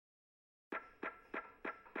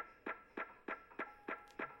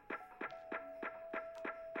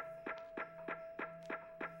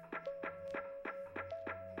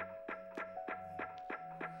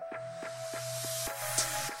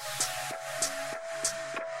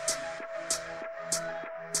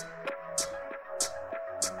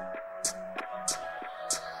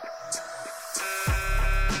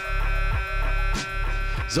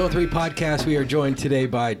Zone 3 Podcast, we are joined today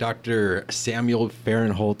by Dr. Samuel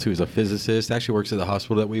Fahrenholtz, who's a physicist, actually works at the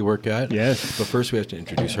hospital that we work at. Yes. But first we have to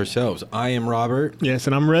introduce ourselves. I am Robert. Yes,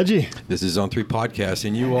 and I'm Reggie. This is Zone 3 Podcast,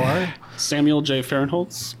 and you are? Samuel J.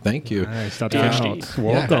 Fahrenholtz. Thank you. Nice, Dr. PhD. Fahrenholtz.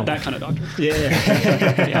 Welcome. That kind of doctor. Yeah.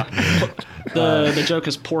 Yeah. The joke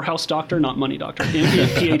is poorhouse doctor, not money doctor.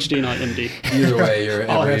 PhD, not MD. Either way, you're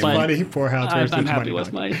Oh, that's But funny. Poor house versus I'm happy money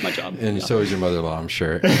with doctor. my job. and Yeah. so is your mother-in-law, I'm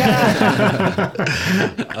sure.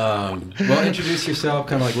 Well, introduce yourself,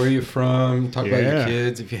 kind of like where you're from, talk about your Yeah.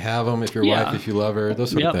 kids, if you have them, if your Yeah. wife, if you love her,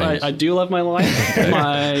 those sort Yep, of things. I do love my life.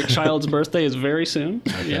 My child's birthday is very soon.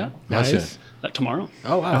 Yeah. How soon? Nice. Tomorrow.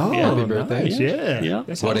 Oh, wow. Oh, Happy birthday. nice. Yeah. Yeah.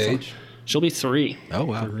 That's What awesome. age? She'll be 3. Oh,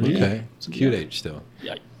 wow. Okay. It's a cute age still.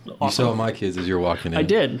 Yeah. You Awesome. saw my kids as you were walking in. I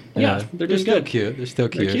did. Yeah. They're doing still good. cute. They're still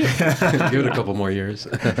cute. cute. Give it a couple more years.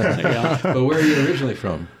 Yeah. But where are you originally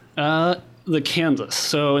from? The Kansas.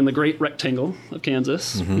 So in the Great Rectangle of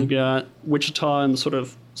Kansas, Mm-hmm. you've got Wichita and sort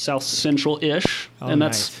of south central-ish, Oh, and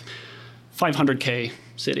that's 500K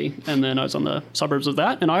city. And then I was on the suburbs of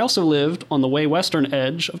that. And I also lived on the way western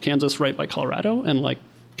edge of Kansas, right by Colorado, and like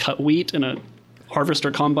cut wheat in a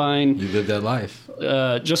harvester combine You lived that life.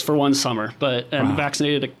 just for one summer, and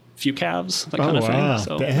vaccinated a few calves, that kind of wow. thing.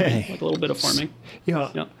 So Dang. like a little bit of farming.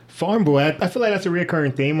 Yeah. Farm boy. I feel like that's a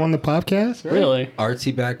recurring theme on the podcast. Right? Really?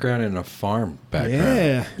 Artsy background and a farm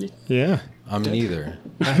background. Yeah. Yeah. I'm neither.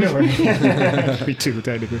 I know. Right? Me too,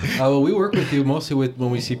 technically. Well, we work with you mostly with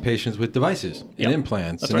when we see patients with devices and Yep.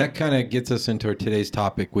 implants, That's and right. that kind of gets us into our today's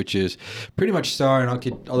topic, which is pretty much STAR, and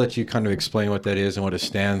I'll let you kind of explain what that is and what it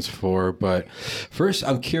stands for. But first,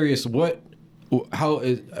 I'm curious what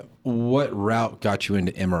route got you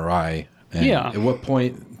into MRI, and Yeah. at what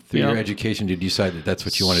point through Yeah. your education did you decide that that's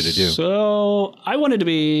what you wanted to do? So I wanted to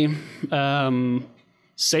be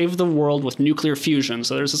save the world with nuclear fusion.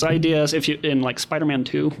 So there's this idea, if you in like Spider-Man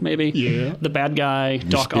 2, maybe. Yeah. The bad guy, You're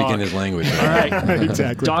Doc speaking Ock. his language. All right.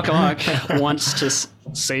 Exactly. Doc Ock wants to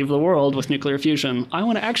save the world with nuclear fusion. I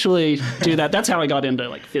want to actually do that. That's how I got into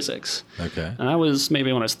like physics. Okay. And I was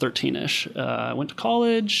maybe when I was 13-ish. I went to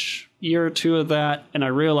college, year or two of that, and I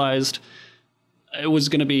realized it was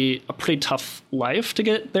going to be a pretty tough life to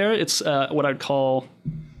get there. It's what I'd call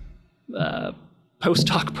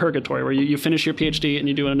postdoc purgatory, where you finish your PhD and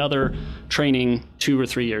you do another training 2 or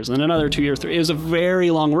 3 years, and then another 2 years. It was a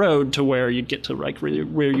very long road to where you'd get to like really,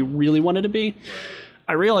 where you really wanted to be.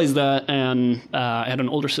 I realized that, and I had an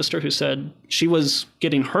older sister who said she was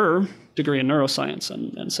getting her degree in neuroscience,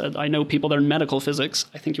 and said, I know people that are in medical physics.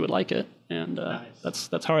 I think you would like it. And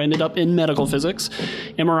that's how I ended up in medical physics.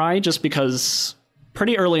 MRI, just because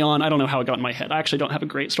pretty early on, I don't know how it got in my head. I actually don't have a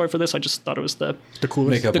great story for this. I just thought it was the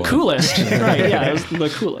coolest. Makeup on. coolest. Right, yeah, it was the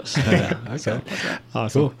coolest. Yeah. Okay.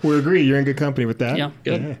 Awesome. We agree. You're in good company with that. Yeah,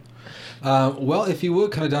 good. Well, if you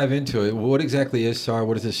would kind of dive into it, what exactly is SAR?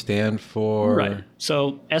 What does it stand for? Right.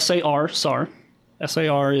 So SAR, SAR.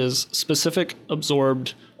 SAR is specific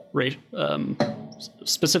absorption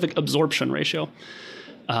ratio.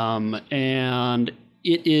 And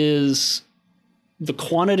it is the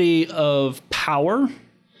quantity of power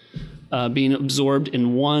being absorbed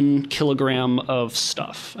in 1 kilogram of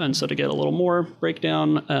stuff. And so to get a little more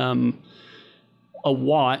breakdown, a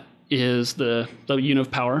watt is the unit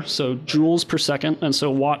of power, so joules per second. And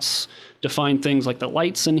so watts define things like the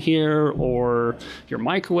lights in here or your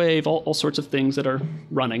microwave, all sorts of things that are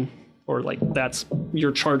running. Or like that's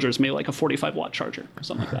your charger's maybe like a 45-watt charger or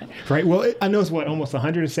something like that. Right. Well, I know it's almost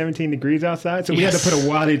 117 degrees outside, so we had to put a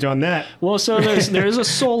wattage on that. Well, so there is a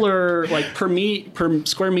solar, like per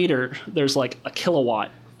square meter, there's like a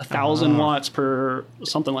kilowatt, 1,000 watts per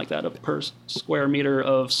something like that, per square meter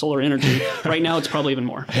of solar energy. Right now, it's probably even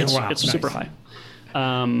more. It's Nice. super high.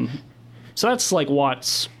 So that's like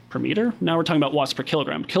watts per meter. Now we're talking about watts per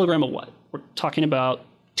kilogram. Kilogram of what? We're talking about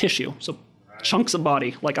tissue. So chunks of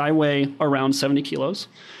body. Like I weigh around 70 kilos.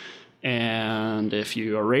 And if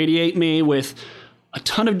you irradiate me with a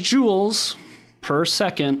ton of joules per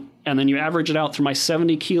second, and then you average it out through my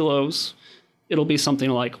 70 kilos, it'll be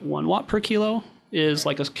something like 1 watt per kilo is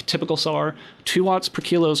like a typical SAR, 2 watts per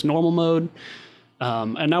kilo is normal mode.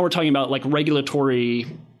 And now we're talking about like regulatory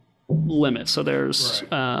limits. So there's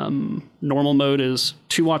normal mode is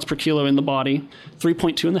 2 watts per kilo in the body,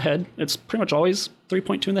 3.2 in the head. It's pretty much always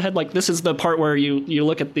 3.2 in the head. Like this is the part where you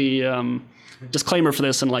look at the disclaimer for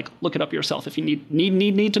this and like look it up yourself if you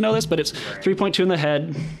need to know this, but it's 3.2 in the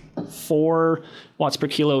head, 4 watts per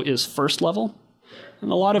kilo is first level.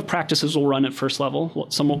 And a lot of practices will run at first level.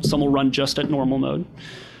 Some will run just at normal mode.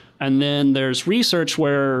 And then there's research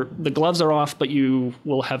where the gloves are off, but you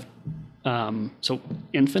will have so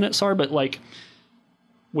infinite SAR, but like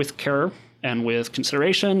with care, and with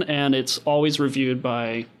consideration, and it's always reviewed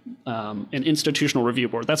by an institutional review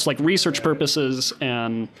board. That's like research purposes,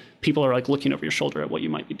 and people are like looking over your shoulder at what you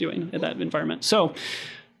might be doing in that environment. So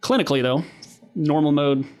clinically though, normal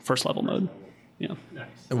mode, first level mode. Yeah.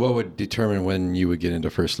 And what would determine when you would get into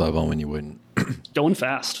first level and when you wouldn't? Going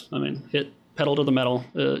fast. I mean, hit pedal to the metal.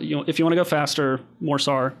 If you want to go faster, more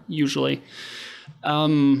SAR usually.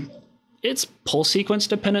 It's pulse sequence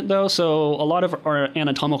dependent though. So a lot of our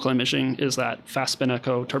anatomical imaging is that fast spin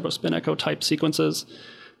echo, turbo spin echo type sequences.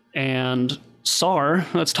 And SAR,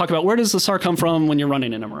 let's talk about where does the SAR come from when you're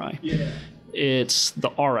running an MRI? Yeah. It's the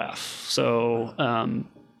RF. So I'm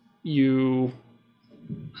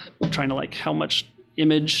trying to like how much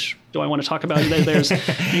image do I want to talk about? There's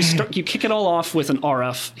you kick it all off with an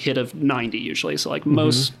RF hit of 90 usually. So like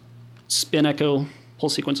most spin echo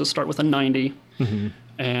pulse sequences start with a 90.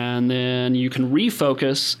 And then you can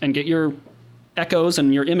refocus and get your echoes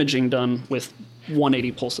and your imaging done with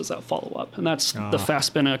 180 pulses that follow up. And that's the fast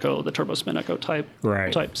spin echo, the turbo spin echo type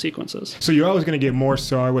sequences. So you're always going to get more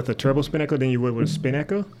SAR with a turbo spin echo than you would with a spin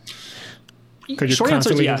echo? Short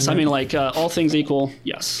answer is yes. I mean, like all things equal,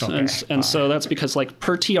 yes. Okay. And so that's because like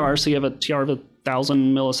per TR, so you have a TR of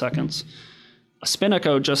 1,000 milliseconds. A spin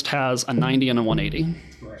echo just has a 90 and a 180.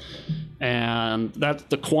 Right. And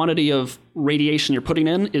that the quantity of radiation you're putting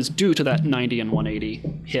in is due to that 90 and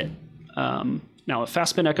 180 hit. Now, a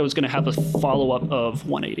fast spin echo is going to have a follow-up of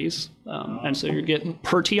 180s. And so you're getting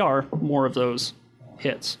per TR more of those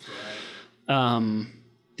hits.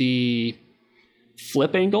 The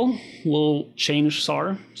flip angle will change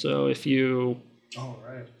SAR. So if you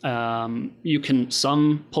you can,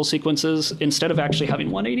 some pulse sequences, instead of actually having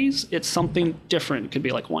 180s, it's something different. It could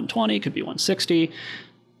be like 120, it could be 160.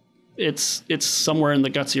 It's somewhere in the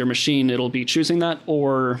guts of your machine. It'll be choosing that,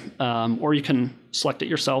 or you can select it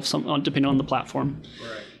yourself, depending on the platform.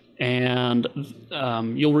 Right. And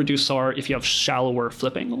you'll reduce SAR if you have shallower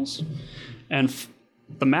flip angles. And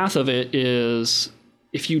the math of it is,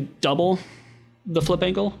 if you double the flip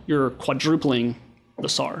angle, you're quadrupling the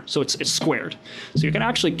SAR. So it's squared. So you can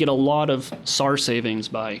actually get a lot of SAR savings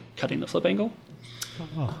by cutting the flip angle.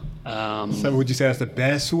 So would you say that's the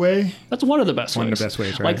best way? That's one of the best ways. One of the best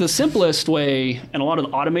ways, right? Like the simplest way, and a lot of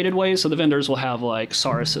the automated ways, so the vendors will have like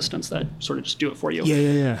SAR assistants that sort of just do it for you.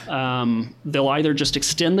 Yeah. They'll either just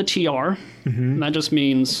extend the TR, and that just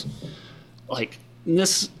means, like,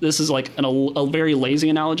 this is like a very lazy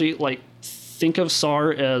analogy. Like, think of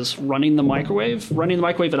SAR as running the microwave. Running the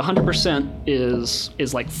microwave at 100%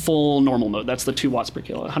 is like full normal mode. That's the 2 watts per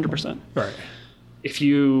kilo, 100%. Right. If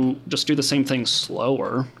you just do the same thing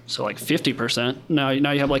slower, so like 50%, now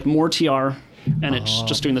you have like more TR, and it's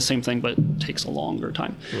just doing the same thing, but takes a longer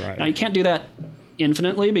time. Right. Now you can't do that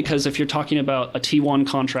infinitely, because if you're talking about a T1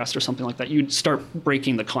 contrast or something like that, you'd start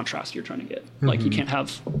breaking the contrast you're trying to get. Like you can't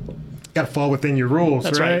have... Got to fall within your rules,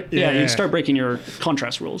 That's right? Yeah, you start breaking your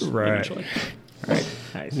contrast rules eventually. Right.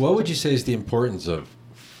 Nice. What would you say is the importance of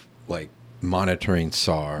like monitoring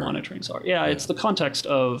SAR? Monitoring SAR. Yeah, it's the context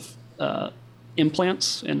of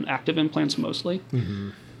implants and active implants mostly.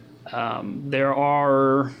 There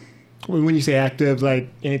are... When you say active, like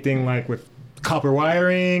anything like with copper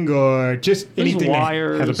wiring or just anything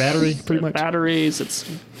wires, that has a battery, pretty much? Batteries. It's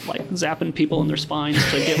like zapping people in their spines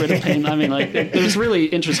to get rid of pain. I mean, like, there's really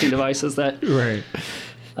interesting devices that... Right.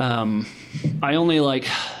 I only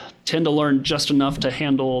tend to learn just enough to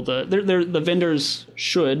handle the vendors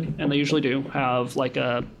should, and they usually do, have like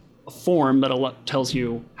a form that tells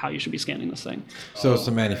you how you should be scanning this thing. So it's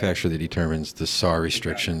the manufacturer that determines the SAR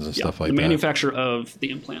restrictions and stuff like that. The manufacturer of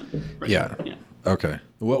the implant. Right? Yeah. Okay.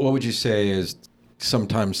 What would you say is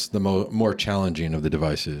sometimes the more challenging of the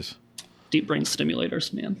devices? Deep brain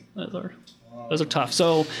stimulators, man. Those are tough.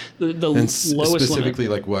 So the lowest specifically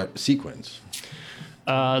limit, like what sequence?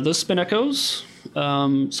 Those spin echoes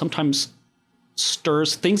sometimes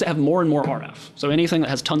stirs things that have more and more RF. So anything that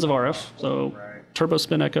has tons of RF. So turbo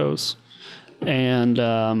spin echoes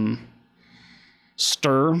and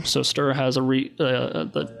stir. So stir has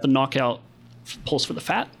the knockout pulse for the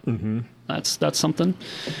fat. That's something.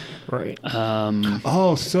 Right.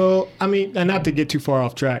 So, I mean, and not to get too far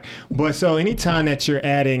off track, but so anytime that you're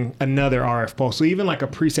adding another RF pulse, so even like a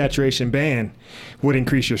pre-saturation band would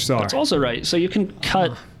increase your SAR. That's also right. So you can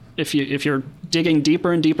cut, if you're digging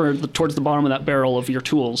deeper and deeper towards the bottom of that barrel of your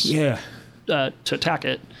tools to attack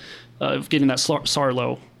it, of getting that SAR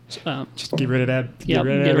low. Just get rid of that. Get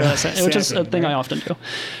rid of that, which is a thing I often do.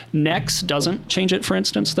 Nex doesn't change it, for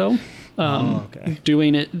instance, though.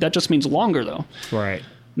 Doing it, that just means longer, though. Right.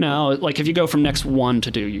 Now, like if you go from Nex 1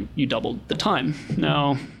 to 2, you doubled the time.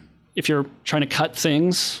 Now, if you're trying to cut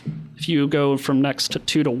things, if you go from Nex to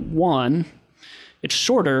 2 to 1, It's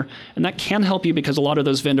shorter, and that can help you because a lot of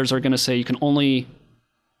those vendors are going to say you can only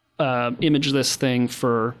image this thing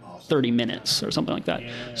for 30 minutes or something like that.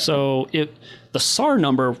 Yeah. So the SAR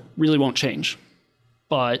number really won't change,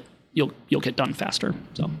 but you'll get done faster.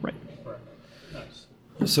 So right.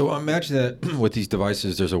 So imagine that with these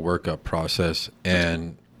devices, there's a workup process,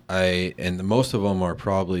 and most of them are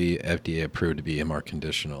probably FDA approved to be MR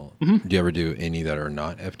conditional. Mm-hmm. Do you ever do any that are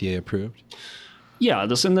not FDA approved? Yeah,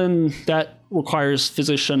 and then that requires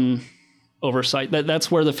physician oversight.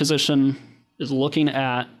 That's where the physician is looking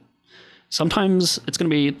at. Sometimes it's going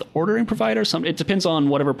to be the ordering provider. It depends on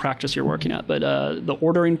whatever practice you're working at. But the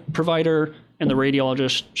ordering provider and the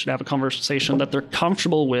radiologist should have a conversation that they're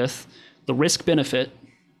comfortable with the risk benefit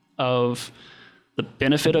of the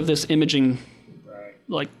benefit of this imaging,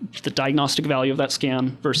 like the diagnostic value of that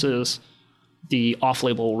scan versus the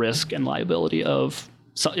off-label risk and liability of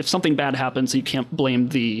if something bad happens, you can't blame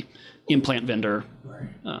the implant vendor.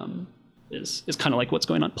 Is kind of like what's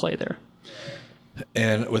going on play there.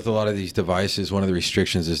 And with a lot of these devices, one of the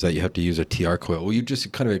restrictions is that you have to use a TR coil. Will you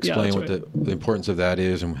just kind of explain what the importance of that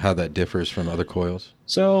is and how that differs from other coils?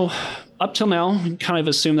 So up till now, we kind of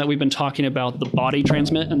assume that we've been talking about the body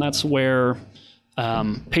transmit, and that's where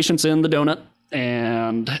patients in the donut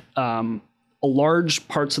and large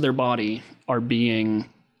parts of their body are being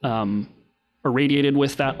irradiated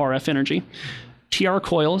with that RF energy. TR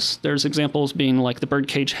coils, there's examples being like the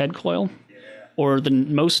birdcage head coil, or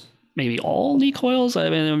maybe all knee coils. I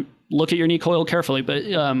mean, look at your knee coil carefully, but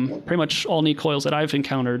pretty much all knee coils that I've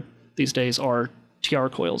encountered these days are TR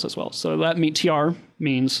coils as well. So TR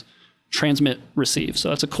means transmit receive. So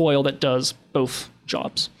that's a coil that does both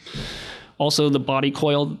jobs. Also, the body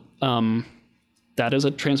coil, that is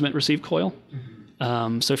a transmit receive coil.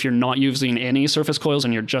 So if you're not using any surface coils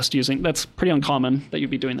and you're just using, that's pretty uncommon that you'd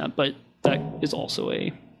be doing that, but that is also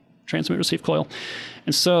a transmit receive coil.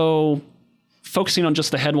 And so focusing on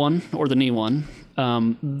just the head one or the knee one,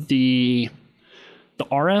 the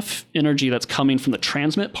RF energy that's coming from the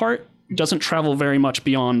transmit part doesn't travel very much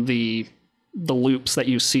beyond the loops that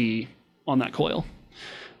you see on that coil.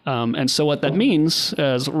 And so what that means,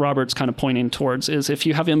 as Robert's kind of pointing towards, is if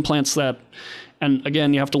you have implants that, and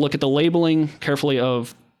again, you have to look at the labeling carefully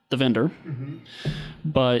of the vendor,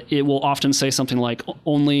 but it will often say something like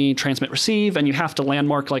only transmit receive, and you have to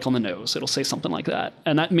landmark like on the nose. It'll say something like that.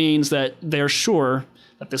 And that means that they're sure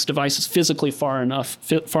that this device is physically far enough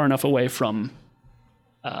away from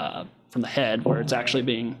the head where it's actually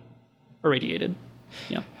being irradiated.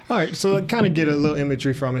 Yeah. All right, so I kind of get a little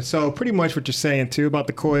imagery from it. So pretty much what you're saying, too, about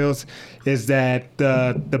the coils is that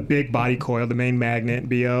the big body coil, the main magnet,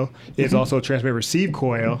 BO, is also a transmit-receive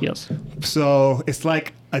coil. Yes. So it's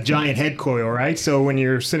like a giant head coil, right? So when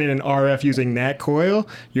you're sending an RF using that coil,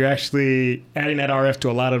 you're actually adding that RF to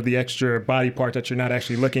a lot of the extra body parts that you're not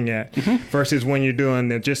actually looking at. Versus when you're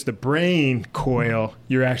doing just the brain coil,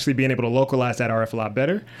 you're actually being able to localize that RF a lot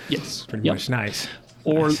better. Yes. Pretty much nice.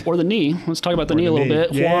 Or the knee. Let's talk about the knee a little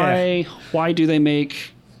bit. Yeah. Why do they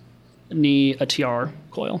make knee a TR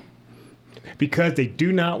coil? Because they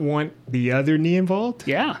do not want the other knee involved?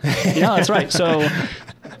 Yeah, that's right. So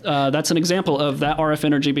that's an example of that RF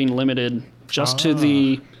energy being limited just to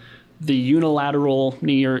the unilateral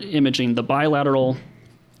knee you're imaging. The bilateral,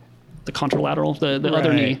 the contralateral, the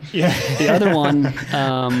other knee. Yeah. The other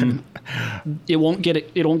one, it won't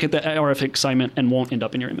get the RF excitement and won't end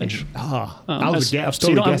up in your image. I was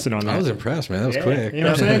totally guessing on that. I was impressed, man. That was quick. You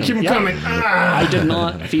know what I'm saying? Keep them coming. I did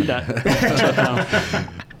not feed that.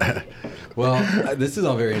 Well, this is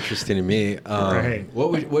all very interesting to me. Right.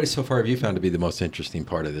 What so far have you found to be the most interesting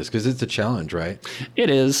part of this? Because it's a challenge, right? It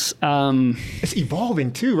is. It's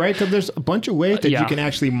evolving too, right? Because there's a bunch of ways that you can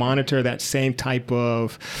actually monitor that same type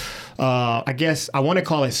of, I guess I want to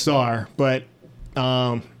call it SAR, but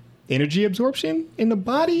energy absorption in the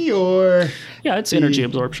body, or it's energy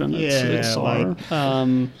absorption. It's SAR.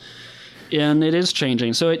 And it is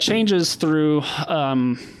changing. So it changes through.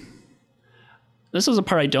 This is a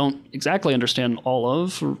part I don't exactly understand all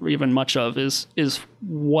of, or even much of, is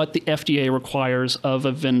what the FDA requires of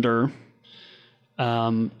a vendor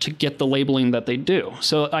to get the labeling that they do.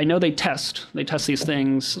 So I know they test these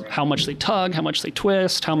things, how much they tug, how much they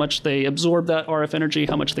twist, how much they absorb that RF energy,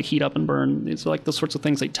 how much they heat up and burn. These are like the sorts of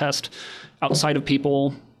things they test outside of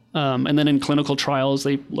people. And then in clinical trials,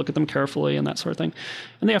 they look at them carefully and that sort of thing.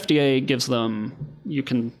 And the FDA gives them,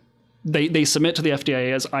 they submit to the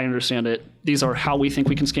FDA, as I understand it, these are how we think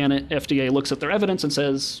we can scan it. FDA looks at their evidence and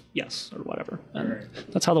says yes or whatever. And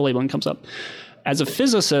that's how the labeling comes up. As a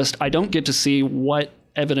physicist, I don't get to see what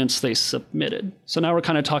evidence they submitted. So now we're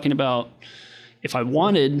kind of talking about if I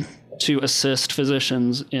wanted to assist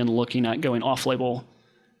physicians in looking at going off-label,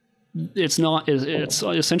 it's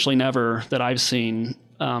essentially never that I've seen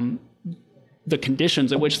the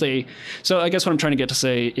conditions at which they. So I guess what I'm trying to get to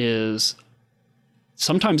say is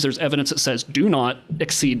sometimes there's evidence that says do not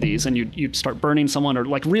exceed these, and you'd start burning someone, or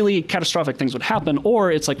like really catastrophic things would happen,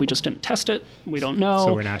 or it's like we just didn't test it, we don't know,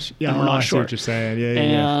 So we're not. Yeah, we're not I see sure what you're saying.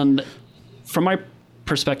 Yeah. And from my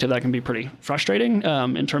perspective, that can be pretty frustrating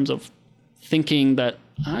in terms of thinking that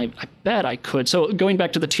I bet I could. So going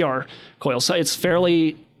back to the TR coil, so it's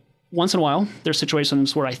fairly, once in a while, there's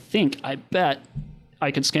situations where I bet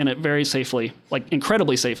I could scan it very safely, like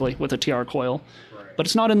incredibly safely with a TR coil, but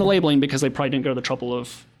it's not in the labeling because they probably didn't go to the trouble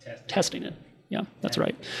of testing it. Yeah, that's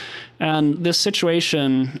right. And this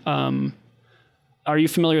situation, are you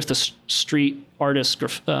familiar with the street artist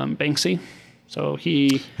Banksy? So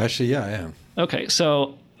he... Actually, yeah, I am. Okay,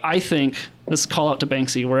 so I think, this call out to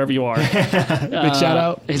Banksy, wherever you are. Big shout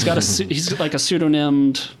out. He's like a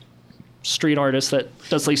pseudonymed street artist that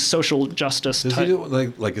does like social justice Does type. he do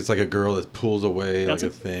like it's like a girl that pulls away like a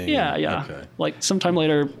thing? Yeah. Okay. Like sometime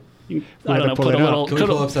later, I have don't to know, pull put a it up. little... Can we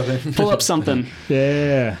pull up something? Pull up something.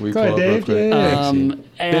 Yeah. We Go ahead, pull up real Dave. quick. Yeah.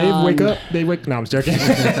 Dave, wake And- up. Dave, wake. No, I'm joking.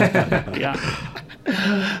 Yeah.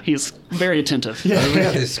 He's very attentive. Yeah. We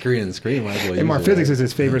got this screen. Might as well MR use it. physics is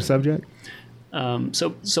his favorite subject.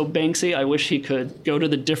 So Banksy, I wish he could go to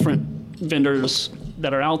the different vendors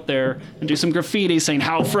that are out there and do some graffiti saying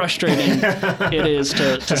how frustrating it is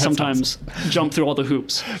to sometimes jump through all the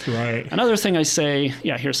hoops. Right. Another thing I say,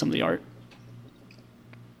 yeah, here's some of the art.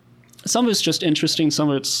 Some of it's just interesting. Some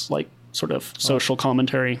of it's like sort of social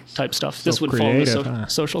commentary type stuff. This would fall in creative, the huh?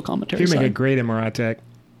 social commentary You make a side. great MRI tech.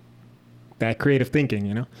 That creative thinking,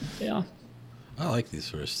 you know? Yeah. I like these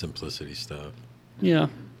sort of simplicity stuff. Yeah.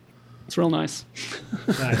 It's real nice.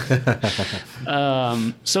 Nice.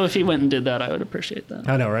 So if he went and did that, I would appreciate that.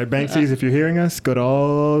 I know, right? Banksy's, if you're hearing us, go to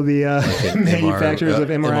all the manufacturers of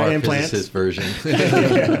MRI implants. Physicist version.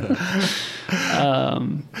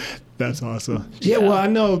 That's awesome. Yeah, well, I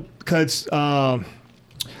know because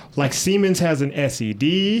like Siemens has an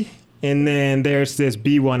SED, and then there's this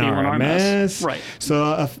B1 RMS. Right.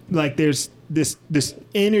 So like there's this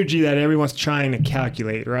energy that everyone's trying to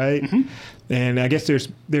calculate, right? Mm-hmm. And I guess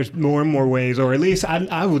there's more and more ways, or at least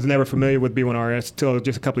I was never familiar with B1RS till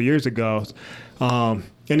just a couple of years ago. And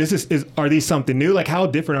are these something new? Like how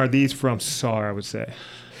different are these from SAR, I would say?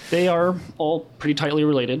 They are all pretty tightly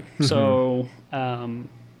related. So, how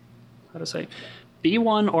to say?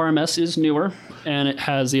 B1 RMS is newer, and it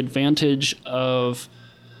has the advantage of.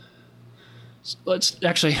 Let's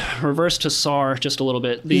actually reverse to SAR just a little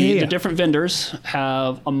bit. The different vendors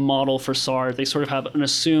have a model for SAR. They sort of have an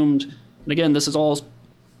assumed, and again, this is all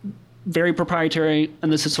very proprietary,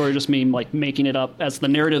 and this is sort of just me like making it up as the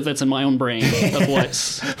narrative that's in my own brain of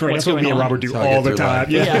what's Right, what's that's what going me and on. Robert do That's how I all get the through time. life.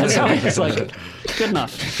 Yeah, that's how it's like good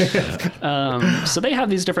enough. So they have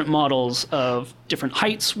these different models of different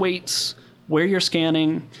heights, weights, where you're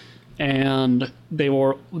scanning, and they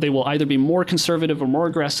will either be more conservative or more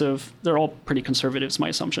aggressive. They're all pretty conservative, is my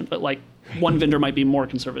assumption. But like one vendor might be more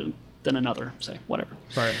conservative than another, say whatever.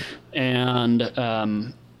 Right. And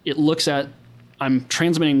it looks at I'm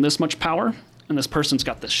transmitting this much power, and this person's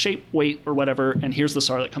got this shape, weight, or whatever, and here's the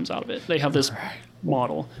SAR that comes out of it. They have this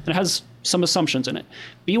model, and it has some assumptions in it.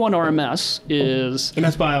 B1 RMS is And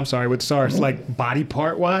that's why I'm sorry with SAR, it's like body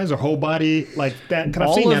part wise or whole body like that. Cause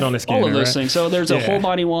I've seen that on the scanner. all of those right? things. So there's a Yeah. whole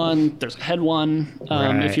body one, there's a head one.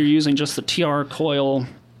 Right. If you're using just the TR coil,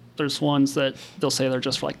 there's ones that they'll say they're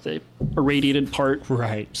just like the irradiated part,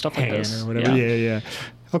 Right. stuff like Hand this. or whatever. Yeah.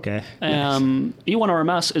 Okay. B1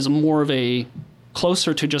 RMS is more of a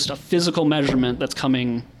closer to just a physical measurement that's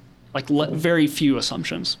coming. Like very few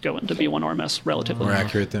assumptions go into B1 RMS relatively. More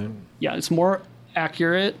accurate then. Yeah, it's more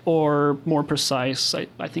accurate or more precise. I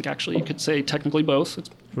think actually you could say technically both. It's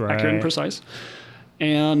accurate and Right. precise.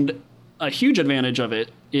 And a huge advantage of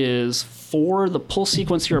it is for the pulse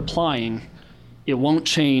sequence you're applying, it won't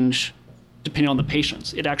change depending on the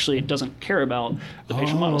patients. It actually doesn't care about the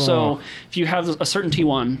patient model. So if you have a certain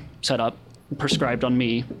T1 set up, prescribed on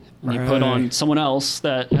me, and you put on Right. someone else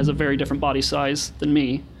that has a very different body size than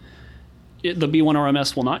me, the B1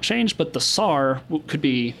 RMS will not change, but the SAR could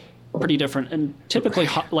be pretty different and typically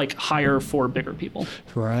like higher for bigger people.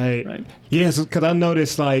 Right. Right. Yes, because I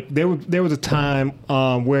noticed like there was a time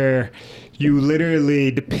where you literally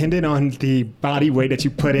depended on the body weight that you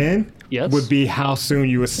put in. Yes. Would be how soon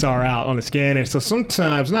you would SAR out on the scanner. So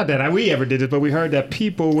sometimes, not that we ever did it, but we heard that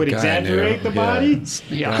people would Guy I knew. exaggerate the Yeah. body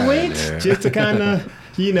Yeah. weight I knew. just to kind of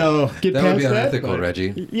get That past would be that. unethical, but-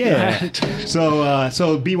 Reggie. Yeah.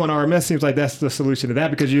 So B1 RMS seems like that's the solution to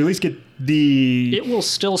that because you at least get the It will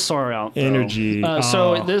still SAR out though. energy.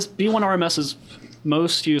 So this B1 RMS is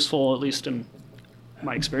most useful, at least in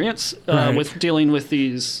my experience, Right. with dealing with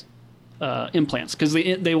these implants because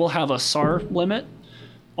they will have a SAR limit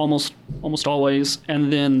almost always,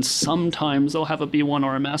 and then sometimes they'll have a B1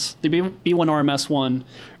 RMS. The B1 RMS one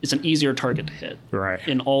is an easier target to hit Right.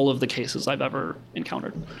 in all of the cases I've ever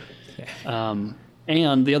encountered.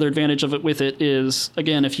 And the other advantage of it with it is,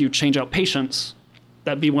 again, if you change out patients,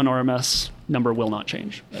 that B1 RMS number will not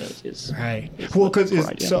change. Right. Well, because core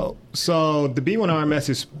idea. so the B1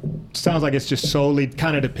 RMS sounds like it's just solely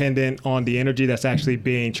kind of dependent on the energy that's actually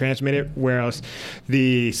being transmitted, whereas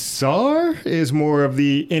the SAR is more of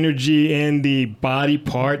the energy in the body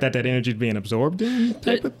part that energy is being absorbed in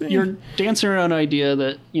type of thing. You're dancing around an idea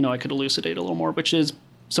that I could elucidate a little more, which is,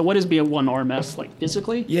 so what is B1 RMS like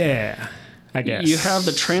physically? Yeah, I guess. You have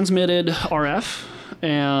the transmitted RF,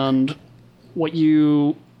 and what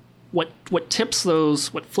tips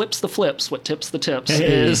those, what flips the flips, what tips the tips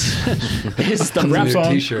is the Rap New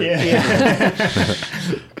song. T-shirt. Yeah.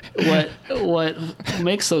 what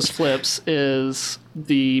makes those flips is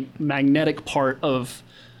the magnetic part of,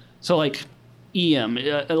 so like EM,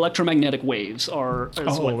 electromagnetic waves is what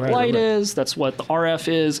right, light right. is. That's what the RF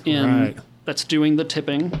is Right. that's doing the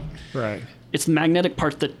tipping. Right. It's the magnetic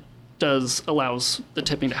part that allows the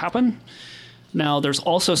tipping to happen. Now, there's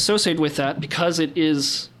also associated with that, because it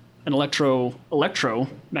is an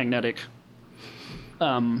electromagnetic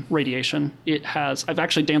radiation. I've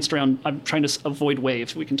actually danced around. I'm trying to avoid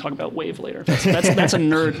waves. We can talk about wave later. That's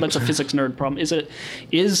a physics nerd problem. Is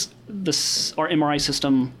our MRI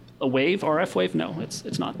system a wave, RF wave? No,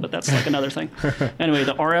 it's not. But that's like another thing. Anyway,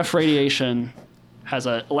 the RF radiation has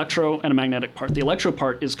an electro and a magnetic part. The electro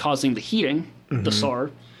part is causing the heating, the SAR,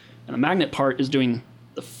 and the magnet part is doing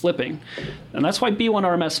the flipping. And that's why B1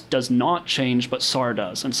 RMS does not change, but SAR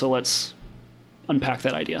does. And so let's unpack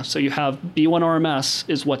that idea. So you have B1 RMS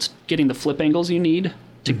is what's getting the flip angles you need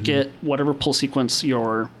to get whatever pulse sequence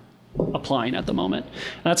you're applying at the moment.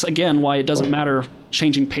 And that's, again, why it doesn't matter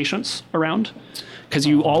changing patients around, because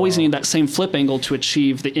you always need that same flip angle to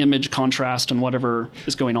achieve the image contrast and whatever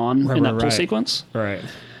is going on in that pulse sequence. Right.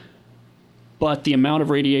 But the amount of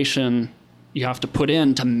radiation you have to put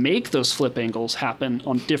in to make those flip angles happen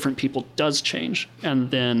on different people does change,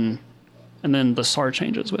 and then the SAR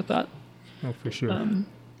changes with that. Oh, for sure. No,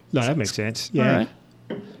 that makes sense. Yeah.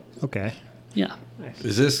 All right. Okay. Yeah.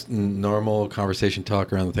 Is this normal conversation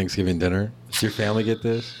talk around the Thanksgiving dinner? Does your family get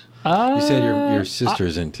this? You said your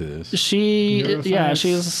sister's into this. She's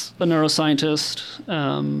Neuroscience? a neuroscientist.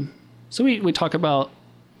 So we talk about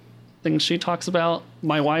things she talks about.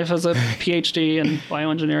 My wife has a PhD in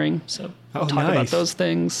bioengineering, so we talk about nice. those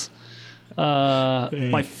things.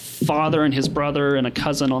 My father and his brother and a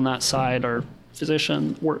cousin on that side are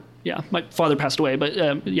physician. My father passed away, but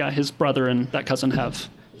his brother and that cousin have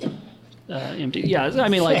MD. Yeah, I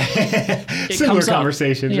mean, like, it Similar comes up.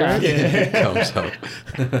 conversations, Yeah. right? It comes up.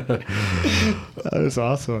 That's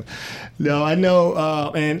awesome. No, I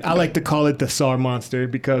know, and I like to call it the SAR monster,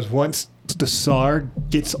 because once the SAR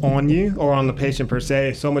gets on you or on the patient per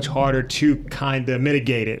se, it's so much harder to kind of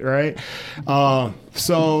mitigate it, right?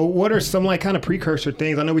 So what are some kind of precursor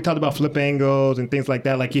things? I know we talked about flip angles and things like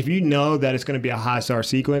that. Like, if you know that it's going to be a high SAR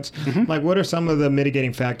sequence, like, what are some of the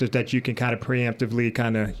mitigating factors that you can kind of preemptively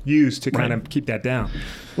kind of use to kind of keep that down?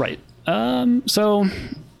 Right. So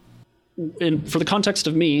for the context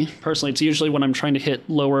of me personally, it's usually when I'm trying to hit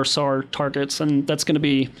lower SAR targets, and that's going to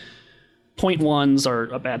be 0.1s are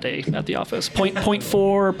a bad day at the office.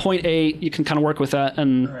 0.4, 0.8, you can kind of work with that,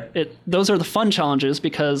 and those are the fun challenges,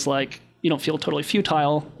 because like you don't feel totally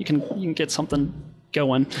futile. You can get something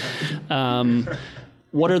going.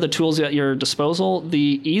 What are the tools at your disposal?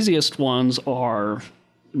 The easiest ones are,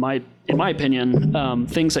 in my opinion,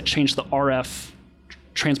 things that change the RF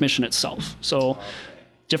transmission itself. So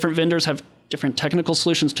different vendors have different technical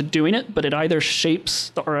solutions to doing it, but it either shapes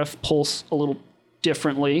the RF pulse a little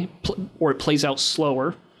differently or it plays out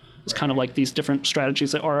slower. It's kind of like these different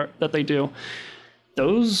strategies that they do.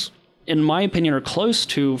 Those, in my opinion, are close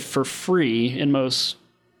to for free in most.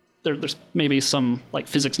 There's maybe some like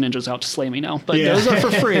physics ninjas out to slay me now, but those are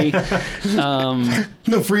for free.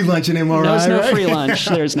 No free lunch in MRI, There's no right? free lunch.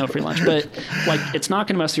 There's no free lunch, but like it's not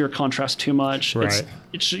going to mess with your contrast too much. Right.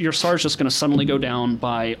 It's your SAR is just going to suddenly go down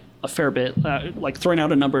by a fair bit. Like throwing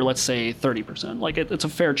out a number, let's say 30%. Like it's a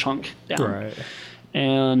fair chunk down. Right.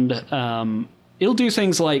 And it'll do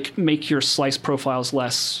things like make your slice profiles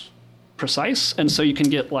less precise, and so you can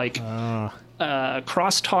get like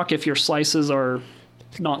crosstalk if your slices are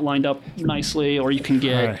not lined up nicely, or you can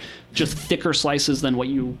get Right. just thicker slices than what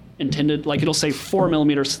you intended. Like it'll say 4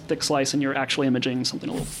 millimeters thick slice, and you're actually imaging something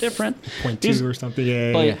a little different. 0.2 or something.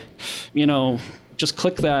 Yeah. But just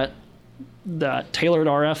click that tailored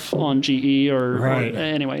RF on GE or Right.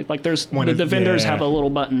 anyway. Like there's One the of- vendors yeah. have a little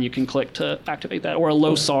button you can click to activate that, or a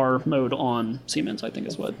low SAR mode on Siemens. I think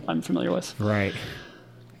is what I'm familiar with. Right.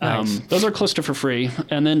 Nice. Those are close to for free,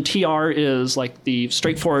 and then TR is like the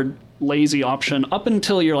straightforward lazy option up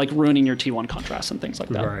until you're like ruining your T1 contrast and things like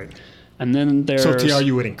that. Right. And then there's So TR,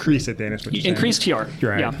 you would increase it then, is what you're saying. increase TR.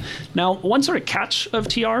 Right. Yeah. Now, one sort of catch of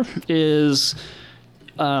TR is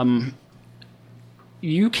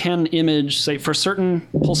you can image, say, for certain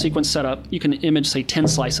pull sequence setup, you can image, say, 10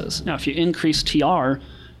 slices. Now, if you increase TR,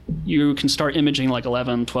 you can start imaging like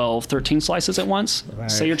 11, 12, 13 slices at once. Right.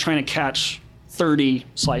 Say you're trying to catch 30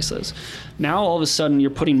 slices. Now, all of a sudden, you're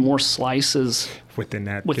putting more slices Within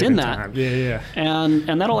that. Within given that. time. Yeah.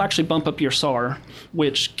 and that'll actually bump up your SAR,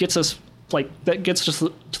 which gets us to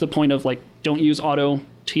the point of like, don't use auto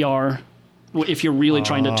TR if you're really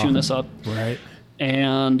trying to tune this up. Right.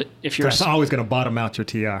 And if you're That's always going to bottom out your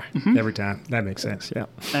TR Mm-hmm. every time. That makes sense. Yeah.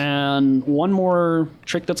 and one more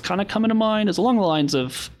trick that's kind of coming to mind is along the lines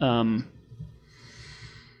of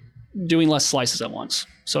doing less slices at once.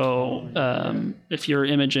 So if you're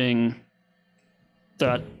imaging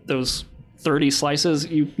those 30 slices,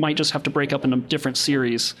 you might just have to break up into different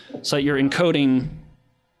series so that you're encoding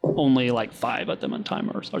only like 5 at them in time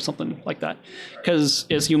or something like that. Because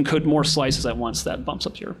as you encode more slices at once, that bumps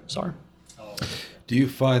up your SAR. Do you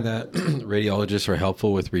find that radiologists are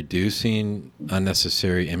helpful with reducing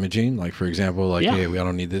unnecessary imaging? Like, for example, like, Yeah. hey, I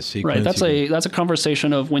don't need this sequence. Right. That's a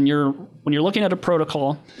conversation of when you're looking at a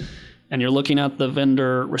protocol and you're looking at the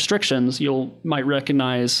vendor restrictions, might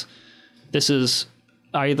recognize this is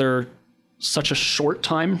either such a short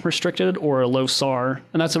time restricted or a low SAR.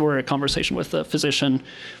 And that's where a conversation with the physician,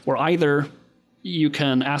 where either you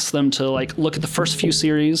can ask them to like look at the first few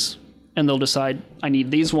series and they'll decide, I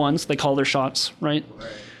need these ones. They call their shots, right?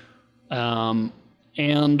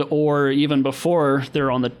 And or even before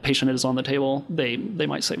the patient is on the table, they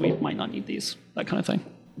might say, we might not need these, that kind of thing.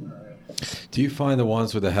 Do you find the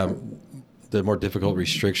ones that have the more difficult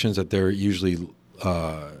restrictions that they're usually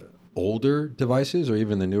older devices, or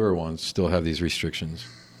even the newer ones still have these restrictions?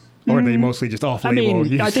 Or are they mostly just off I label?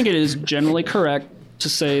 mean, I think it is generally correct to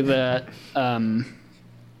say that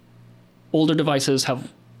older devices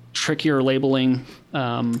have trickier labeling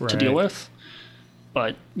to deal Right. with.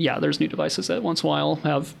 But yeah, there's new devices that once in a while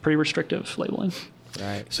have pretty restrictive labeling.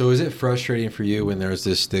 Right. So is it frustrating for you when there's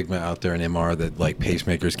this stigma out there in MR that like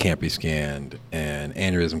pacemakers can't be scanned and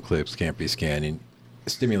aneurysm clips can't be scanned and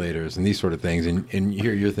stimulators and these sort of things, and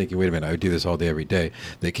here you're thinking, wait a minute, I would do this all day every day.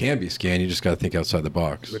 They can be scanned, you just got to think outside the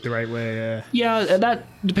box. With the right way, Yeah, that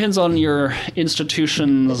depends on your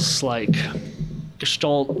institution's like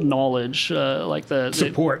Gestalt knowledge, like the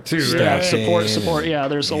Support too, Yeah, right? support. Yeah,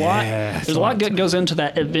 there's a lot. Yeah, There's a lot that goes into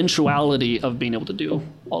that eventuality of being able to do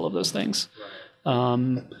all of those things.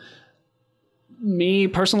 Me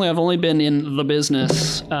personally, I've only been in the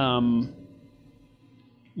business.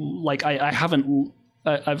 Like I haven't.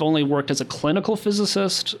 I've only worked as a clinical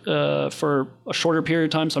physicist for a shorter period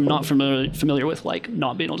of time, so I'm not familiar with like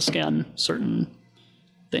not being able to scan certain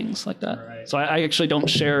things like that. Right. So I actually don't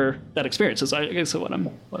share that experience. Is I guess what I'm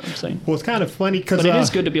saying. Well, it's kind of funny because But it is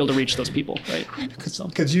good to be able to reach those people, right? So.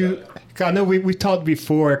 Because I know we talked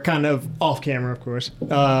before, kind of off camera, of course,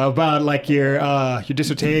 about like your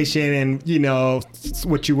dissertation and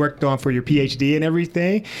what you worked on for your PhD and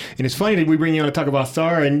everything. And it's funny that we bring you on to talk about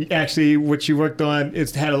SAR, and actually what you worked on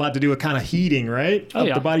had a lot to do with kind of heating, right? Oh,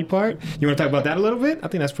 yeah. The body part. You want to talk about that a little bit? I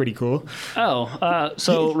think that's pretty cool.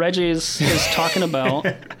 So Reggie is talking about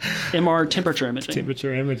MR temperature imaging.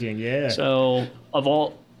 Temperature imaging, yeah. So of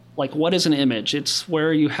all, like, what is an image? It's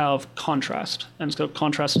where you have contrast. And so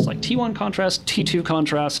contrast is like T1 contrast, T2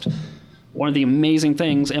 contrast. One of the amazing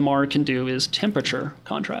things MR can do is temperature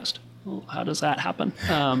contrast. Well, how does that happen?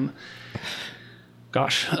 Sorry,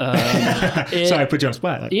 I put you on the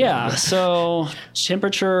spot. Yeah, so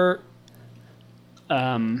temperature,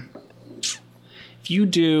 if you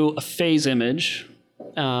do a phase image,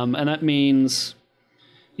 and that means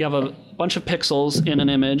you have a bunch of pixels in an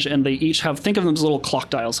image, and they each have, think of them as little clock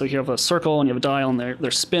dials. So you have a circle and you have a dial, and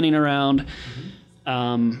they're spinning around.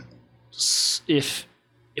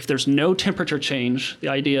 If there's no temperature change, the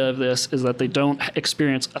idea of this is that they don't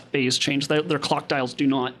experience a phase change. Their clock dials do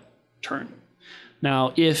not turn.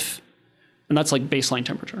 Now, and that's like baseline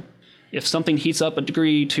temperature. If something heats up a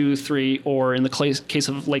degree, 2, 3, or in the case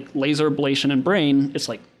of like laser ablation in brain, it's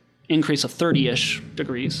like increase of 30-ish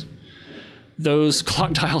degrees, those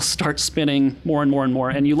clock dials start spinning more and more and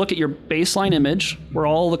more. And you look at your baseline image where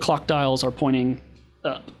all the clock dials are pointing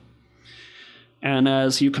up. And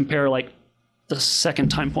as you compare like the second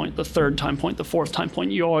time point, the third time point, the fourth time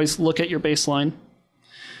point, you always look at your baseline.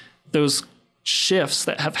 Those shifts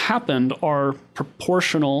that have happened are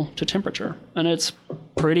proportional to temperature. And it's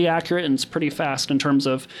pretty accurate and it's pretty fast in terms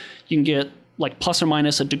of you can get like plus or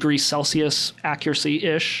minus a degree Celsius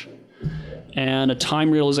accuracy-ish, and a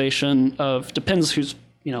time realization of, depends who's,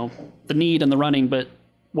 the need and the running, but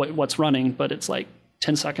what's running, but it's like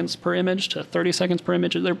 10 seconds per image to 30 seconds per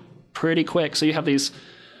image. They're pretty quick. So you have these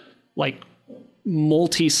like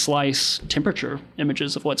multi-slice temperature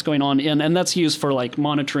images of what's going on and that's used for like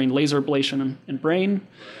monitoring laser ablation in brain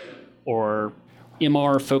or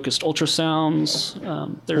MR focused ultrasounds.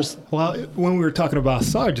 Well, when we were talking about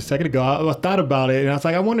SAR just a second ago, I thought about it and I was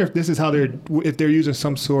like, I wonder if this is how if they're using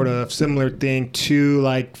some sort of similar thing to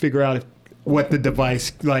like figure out what the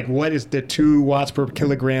device, like what is the 2 watts per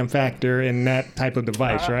kilogram factor in that type of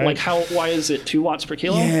device, right? Like why is it 2 watts per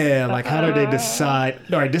kilo? Yeah, like how do they decide,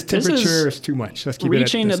 all right, this temperature is too much. Let's keep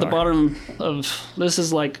reaching it at the bottom of, this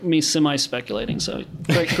is like me semi-speculating, so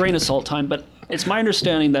grain of salt time, but it's my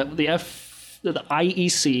understanding that the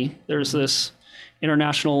IEC, there's this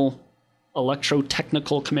International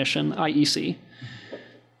Electrotechnical Commission, IEC.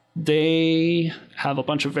 They have a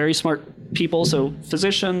bunch of very smart people, so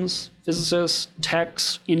physicians, physicists,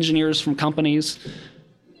 techs, engineers from companies.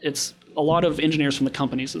 It's a lot of engineers from the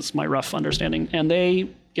companies, is my rough understanding. And they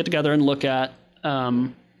get together and look at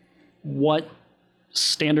what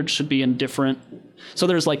standards should be in different. So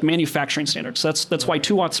there's like manufacturing standards. That's why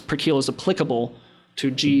 2 watts per kilo is applicable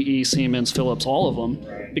to GE, Siemens, Philips, all of them,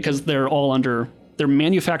 because they're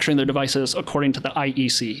manufacturing their devices according to the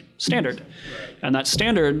IEC standard. And that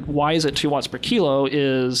standard, why is it 2 watts per kilo,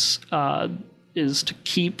 is to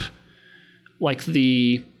keep like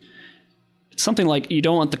something like you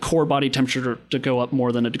don't want the core body temperature to go up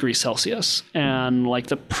more than a degree Celsius. And like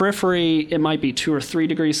the periphery, it might be 2 or 3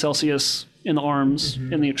 degrees Celsius in the arms,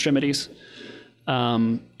 in the extremities.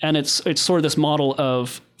 And it's sort of this model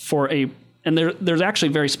of and there's actually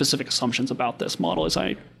very specific assumptions about this model, as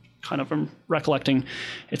I kind of am recollecting.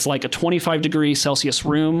 It's like a 25 degree Celsius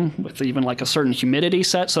room with even like a certain humidity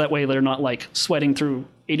set, so that way they're not like sweating through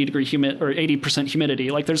 80% humidity.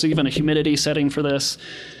 Like there's even a humidity setting for this.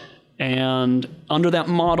 And under that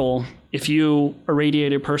model, if you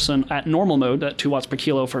irradiate a person at normal mode, at 2 watts per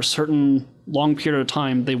kilo for a certain long period of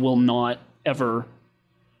time, they will not ever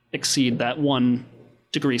exceed that 1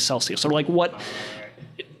 degree Celsius. Or like what?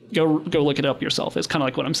 Go look it up yourself. It's kind of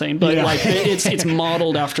like what I'm saying, but like it's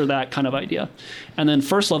modeled after that kind of idea. And then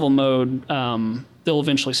first level mode, they'll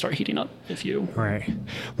eventually start heating up if you. Right.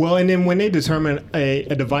 Well, and then when they determine a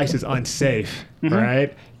device is unsafe,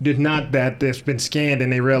 right? It's not that it's been scanned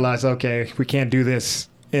and they realize, okay, we can't do this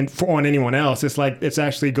on anyone else. It's like it's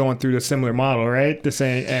actually going through the similar model, right? The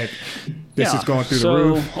same. This is going through the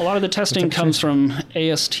roof. So a lot of the testing comes from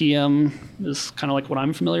ASTM. Is kind of like what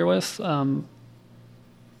I'm familiar with.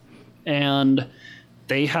 And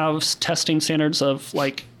they have testing standards of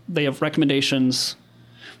like, they have recommendations.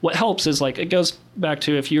 What helps is like, it goes back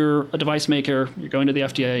to if you're a device maker, you're going to the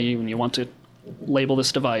FDA and you want to label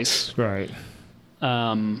this device. Right.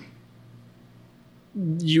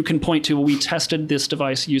 You can point to, we tested this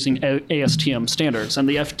device using ASTM standards, and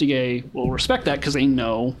the FDA will respect that because they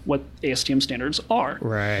know what ASTM standards are.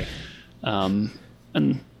 Right. And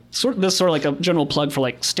this is sort of like a general plug for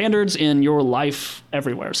like standards in your life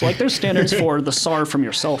everywhere. So like there's standards for the SAR from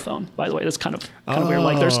your cell phone, by the way. That's kind of weird.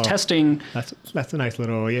 Like there's testing. That's a nice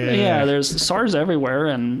little, Yeah, there's SARs everywhere,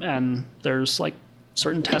 and there's like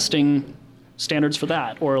certain testing standards for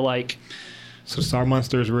that. Or like. So SAR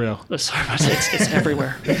monster is real. The SAR monster, it's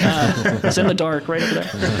everywhere. It's in the dark right over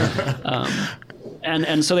there.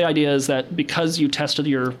 And so the idea is that because you tested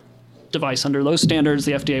your device under those standards,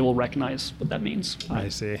 the FDA will recognize what that means. I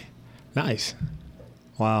see. Nice.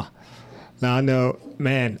 Wow. Now I know,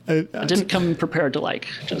 man. I didn't come prepared to like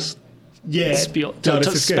just spout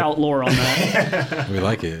good. lore on that. We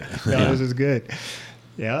like it. No, this is good.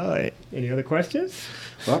 Yeah. Any other questions?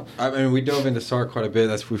 Well, I mean, we dove into SAR quite a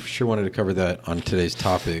bit. We sure wanted to cover that on today's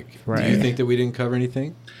topic. Right. Do you think that we didn't cover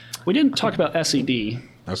anything? We didn't talk about SED.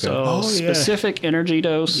 Okay. So specific energy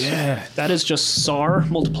dose, that is just SAR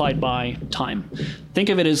multiplied by time. Think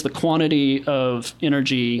of it as the quantity of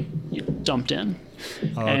energy you dumped in.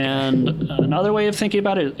 Okay. And another way of thinking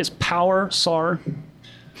about it is power, SAR.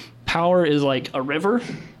 Power is like a river,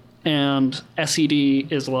 and SED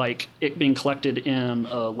is like it being collected in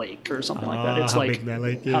a lake or something like that. It's how like big that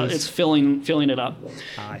lake is. It's filling it up.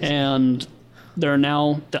 And there are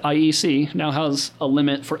now, the IEC now has a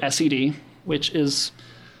limit for SED, which is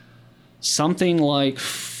something like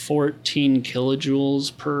 14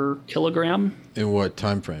 kilojoules per kilogram. In what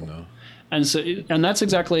time frame, though? And that's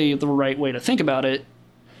exactly the right way to think about it,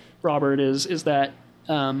 Robert, is that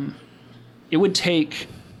it would take,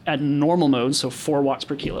 at normal mode, so 4 watts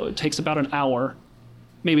per kilo, it takes about an hour.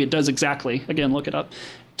 Maybe it does exactly. Again, look it up.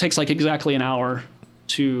 It takes like exactly an hour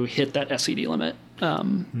to hit that SED limit.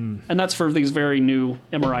 And that's for these very new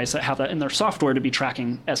MRIs that have that in their software to be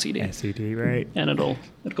tracking SED. SED, right? And it'll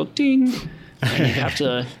go ding, and you have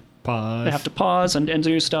to Pause. they have to pause and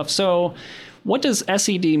do stuff. So what does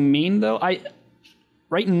SED mean, though?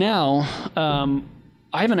 Right now,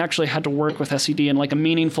 I haven't actually had to work with SED in like a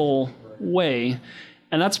meaningful way.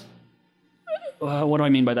 And that's, what do I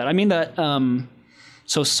mean by that? I mean that,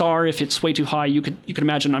 so SAR, if it's way too high, you could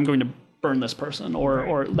imagine I'm going to burn this person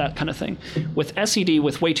or that kind of thing. With SED,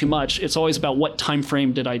 with way too much, it's always about what time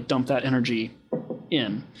frame did I dump that energy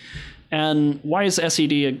in. And why is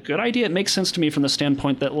SED a good idea? It makes sense to me from the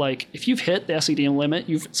standpoint that, like, if you've hit the SED limit,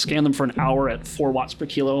 you've scanned them for an hour at 4 watts per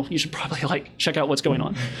kilo, you should probably, like, check out what's going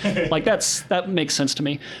on. Like, that makes sense to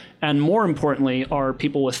me. And more importantly are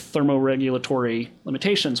people with thermoregulatory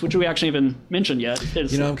limitations, which we actually haven't mentioned yet.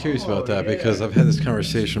 I'm curious about that because I've had this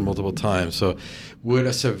conversation multiple times. So would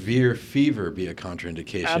a severe fever be a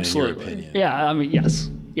contraindication Absolutely. in your opinion? Yeah, I mean,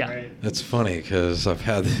 yes. Yeah. Right. That's funny because I've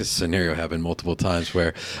had this scenario happen multiple times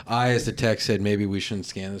where I, as the tech, said maybe we shouldn't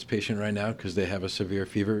scan this patient right now because they have a severe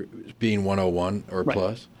fever, being 101 or Right.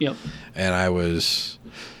 plus. Yep. And I was,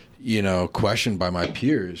 questioned by my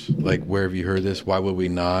peers, like, where have you heard this? Why would we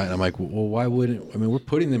not? And I'm like, well, why wouldn't? I mean, we're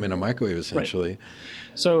putting them in a microwave essentially.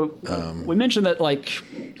 So we mentioned that, like,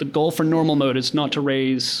 the goal for normal mode is not to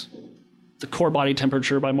raise the core body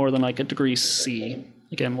temperature by more than like a degree C.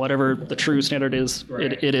 Again, whatever the true standard is,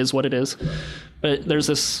 Right. it is what it is. But there's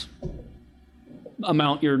this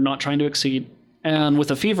amount you're not trying to exceed. And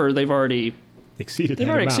with a fever, they've already Exceeded They've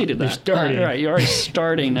that already amount. exceeded They're that. starting. Right, you're already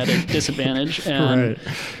starting at a disadvantage, and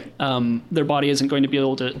their body isn't going to be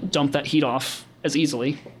able to dump that heat off as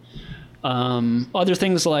easily. Other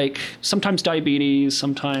things like sometimes diabetes,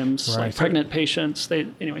 sometimes Right. like pregnant patients.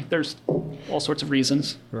 There's all sorts of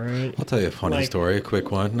reasons. Right. I'll tell you a funny Like- story, a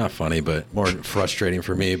quick one. Not funny, but more frustrating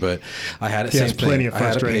for me. But I had a He has same thing. plenty of I had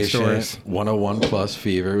a frustrating patient, stories. 101 plus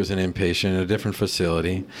fever. Was an inpatient at a different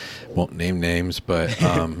facility. Won't name names, but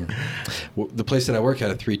the place that I work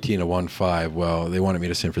at a 3T and a 1.5. Well, they wanted me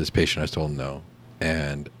to send for this patient. I told them no,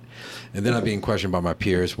 and then I'm being questioned by my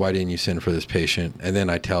peers. Why didn't you send for this patient? And then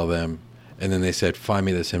I tell them. And then they said, find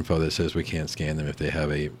me this info that says we can't scan them if they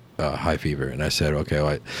have a high fever. And I said, okay.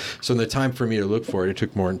 Well, so in the time for me to look for it, it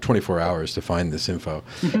took more than 24 hours to find this info.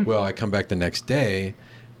 Well, I come back the next day,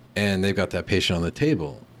 and they've got that patient on the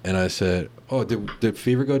table. And I said, oh, did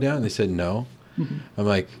fever go down? And they said, no. I'm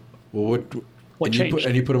like, well, what and changed?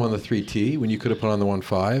 You put them on the 3T when you could have put on the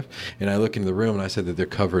 1.5. And I look into the room, and I said that they're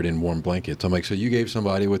covered in warm blankets. I'm like, so you gave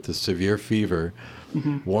somebody with the severe fever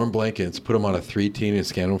warm blankets, put them on a 3T and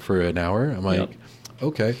scan them for an hour? I'm like,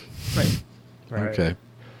 okay. Right. Okay.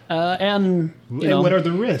 And what are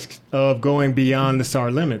the risks of going beyond the SAR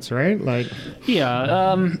limits, right? Like,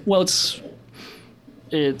 well,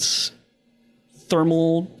 it's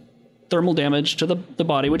thermal damage to the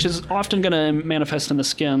body, which is often going to manifest in the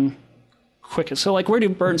skin quickest. So, like, where do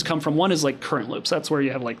burns come from? One is like current loops. That's where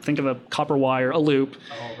you have, like, think of a copper wire, a loop,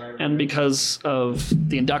 and because of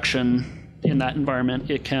the induction in that environment,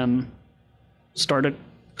 it can start a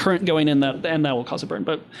current going in that, and that will cause a burn.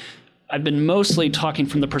 But I've been mostly talking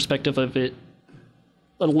from the perspective of it.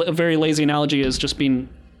 A very lazy analogy is just being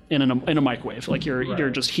in a microwave. Like you're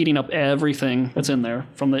just heating up everything that's in there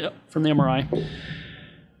from the MRI.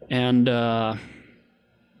 And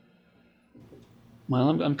well,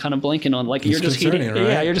 I'm kind of blanking on, like, It's you're just heating. concerning,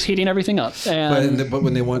 right? Yeah, you're just heating everything up. And But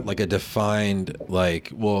when they want, like, a defined, like,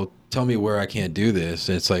 well, tell me where I can't do this,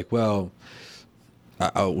 and it's like, well,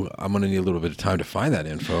 I'm going to need a little bit of time to find that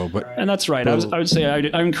info. And that's right. I would say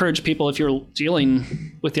I encourage people, if you're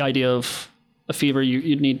dealing with the idea of a fever,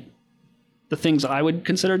 you'd need, the things I would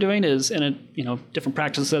consider doing is, different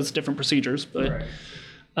practices, different procedures, but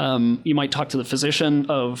you might talk to the physician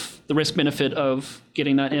of the risk benefit of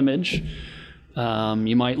getting that image.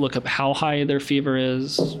 You might look up how high their fever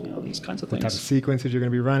is, these kinds of things. type of sequences you're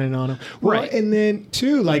going to be running on them. Well, Right. and then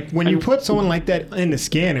too, like, when you put someone like that in the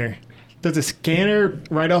scanner, does the scanner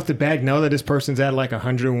right off the bat know that this person's at like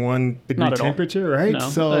 101 degree Not at all. temperature, right? No,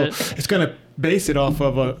 So it's going to base it off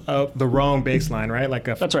of the wrong baseline, right? Like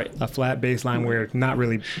That's right. a flat baseline where it's not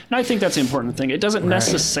really. And I think that's the important thing. It doesn't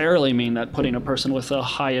necessarily mean that putting a person with a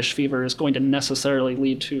high-ish fever is going to necessarily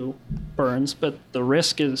lead to burns, but the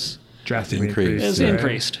risk is Drastically Increased. is right?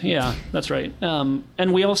 increased. Yeah, that's right.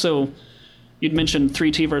 And we also, you'd mentioned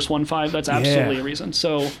 3T versus 1.5. That's absolutely a reason.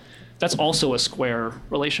 So that's also a square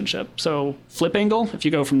relationship. So flip angle, if you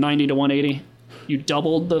go from 90 to 180, you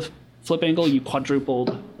doubled the flip angle, you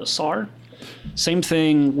quadrupled the SAR. Same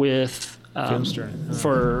thing with Field strength.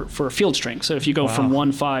 for field strength. So if you go from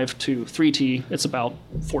 1.5 to 3T, it's about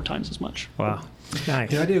 4 times as much. Wow.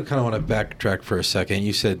 Nice. Yeah, I do kind of want to backtrack for a second.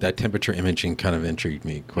 You said that temperature imaging kind of intrigued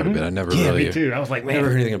me quite a bit. I never really, me too. I was like, man. never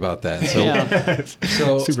heard anything about that. So, Yeah,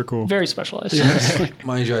 so Super cool. very specialized.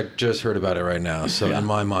 mind you, I just heard about it right now. So in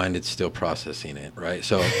my mind, it's still processing it, right?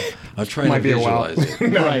 So I'm trying Might to be a while. visualize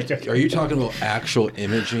it. Right. Are you talking about actual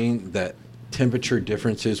imaging that temperature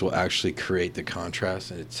differences will actually create the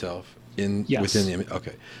contrast in itself Yes. within the image?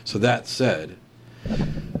 Okay. So that said,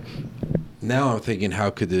 now I'm thinking, how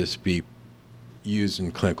could this be used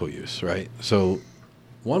in clinical use, right? So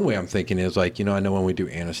one way I'm thinking is like, I know when we do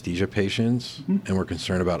anesthesia patients and we're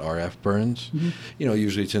concerned about RF burns,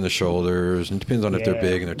 usually it's in the shoulders and it depends on if they're Yeah.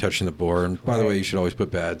 big and they're touching the board. And by the way, you should always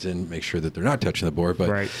put BADs in, make sure that they're not touching the board. But,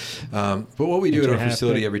 Right. but what we do at our Half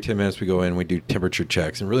facility, thick. every 10 minutes we go in, we do temperature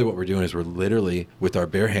checks. And really what we're doing is we're literally with our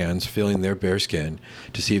bare hands feeling their bare skin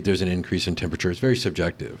to see if there's an increase in temperature. It's very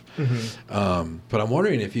subjective. But I'm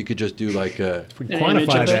wondering if you could just do like a We An image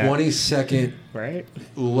quantify of that, 20-second right?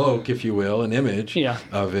 look, if you will, an image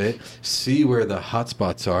of it, see where the hot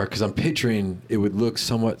spots are, because I'm picturing it would look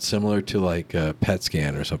somewhat similar to like a PET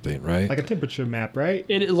scan or something, right? Like a temperature map, right?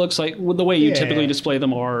 It looks like well, the way you Yeah. typically display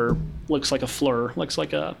them looks like a FLIR, looks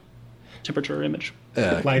like a temperature image.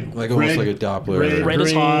 Yeah, like almost red- like a Doppler, red- Red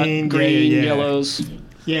is hot, Green, green, yeah. yellows.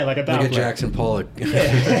 Yeah, like a Doppler. like a Jackson Pollock.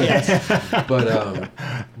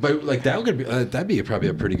 but like that would be that'd be probably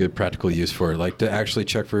a pretty good practical use for it, like to actually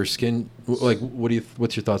check for skin. Like,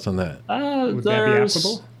 what's your thoughts on that? Would that be There's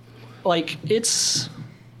applicable? like it's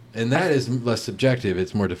And that is less subjective;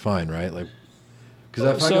 it's more defined, right? Like,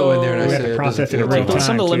 because if I So- go in there and I We have say to it process doesn't it in feel real too time.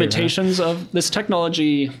 some of the too, huh? limitations of this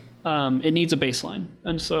technology. It needs a baseline,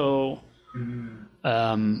 and so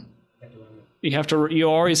you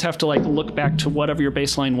always have to like look back to whatever your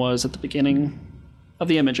baseline was at the beginning of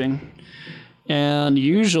the imaging, and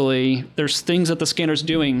usually there's things that the scanner's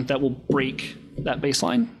doing that will break that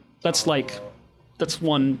baseline. That's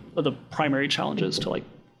one of the primary challenges to like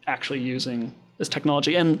actually using this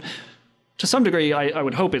technology, and to some degree, I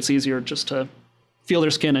would hope it's easier just to feel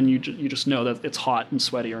their skin and you just know that it's hot and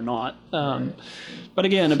sweaty or not. But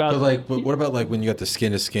again, But what about like when you got the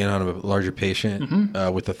skin to skin on a larger patient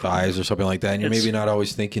with the thighs or something like that, and you're It's- maybe not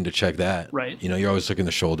always thinking to check that. Right. You're always looking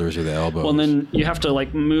the shoulders or the elbows. well, and then you have to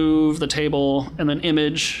like move the table and then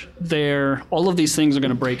image there. All of these things are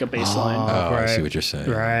going to break a baseline. Oh, I see Right. what you're saying.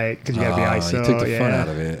 Right, because you got the ISO. You took the yeah. fun out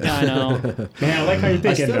of it. Yeah, I know. Man, I like how you're I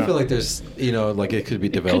thinking. still though. feel like there's, like it could be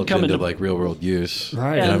developed come into into- like real world use.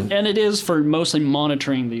 Right. and it is for mostly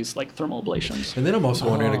monitoring these like thermal ablations. And then I'm also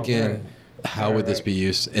wondering again, right. how would this be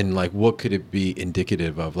used and like what could it be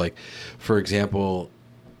indicative of? Like, for example,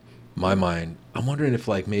 my mind, I'm wondering if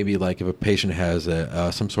like maybe like if a patient has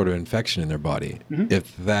some sort of infection in their body,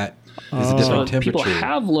 if that is a So different people temperature.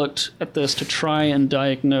 have looked at this to try and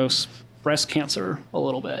diagnose breast cancer a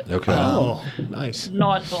little bit. Okay. Oh, nice.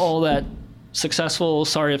 Not all that successful.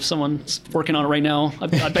 Sorry if someone's working on it right now. I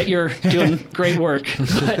bet you're doing great work.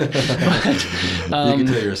 But, You can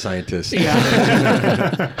tell you're a scientist.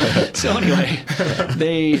 so anyway,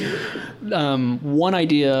 one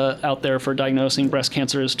idea out there for diagnosing breast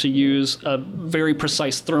cancer is to use a very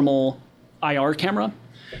precise thermal IR camera.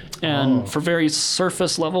 And for very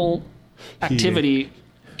surface level activity,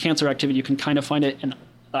 cancer activity, you can kind of find it. And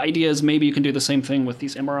the idea is maybe you can do the same thing with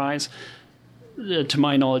these MRIs. To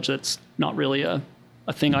my knowledge, that's not really a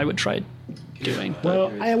thing I would try doing.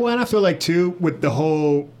 But Well, I feel like too with the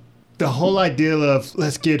whole idea of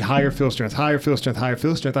let's get higher field strength, higher field strength, higher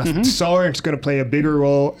field strength. SAR is going to play a bigger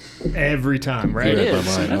role every time, right? It Read my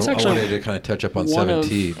is. mind. That's I actually wanted to kind of touch up on one of-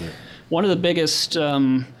 7T. one of the biggest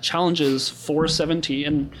challenges for 7T,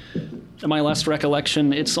 and in my last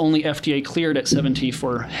recollection, it's only FDA cleared at 7T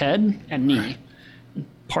for head and knee.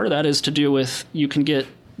 Part of that is to do with you can get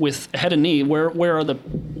with head and knee. Where are the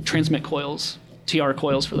transmit coils? TR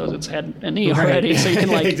coils for those. It's head and knee Right. already, so you can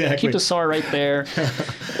like Exactly. keep the SAR right there.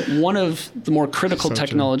 One of the more critical So true.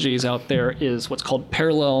 technologies out there is what's called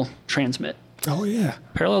parallel transmit. Oh yeah.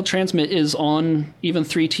 Parallel transmit is on even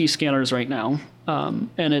 3T scanners right now,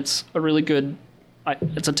 and it's a really good.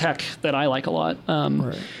 It's a tech that I like a lot.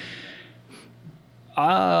 Right.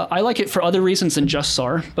 I like it for other reasons than just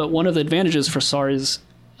SAR, but one of the advantages for SAR is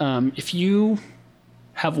if you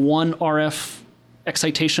have one RF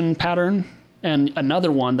excitation pattern and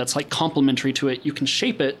another one that's like complementary to it, you can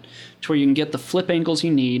shape it to where you can get the flip angles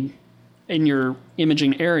you need in your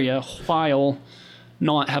imaging area while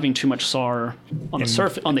not having too much SAR on the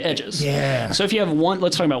surface, on the edges. Yeah. So if you have one,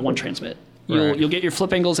 let's talk about one transmit. Right. You'll get your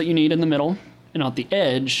flip angles that you need in the middle, and at the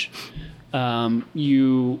edge,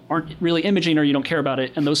 you aren't really imaging or you don't care about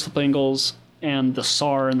it, and those flip angles and the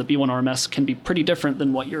SAR and the B1 RMS can be pretty different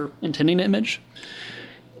than what you're intending to image.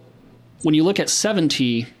 When you look at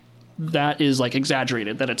 7T, that is like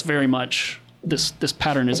exaggerated, that it's very much, this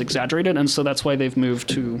pattern is exaggerated, and so that's why they've moved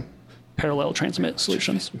to parallel transmit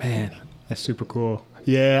solutions. Man, that's super cool.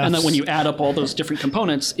 Yeah. And then when you add up all those different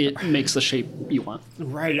components, it makes the shape you want.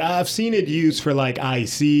 Right. I've seen it used for like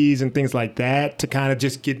ICs and things like that to kind of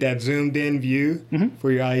just get that zoomed in view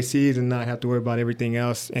for your ICs and not have to worry about everything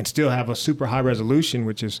else and still have a super high resolution,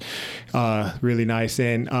 which is really nice.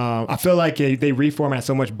 And I feel like they reformat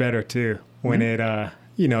so much better too when it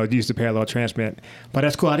used the parallel transmit. But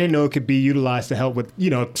that's cool. I didn't know it could be utilized to help with,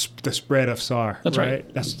 the spread of SAR. That's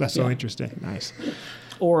right. That's so interesting. Nice.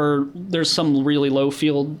 Or there's some really low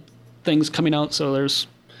field things coming out. So there's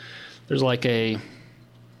like it's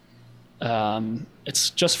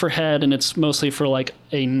just for head, and it's mostly for like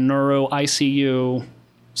a neuro ICU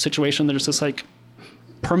situation. There's this like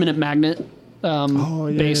permanent magnet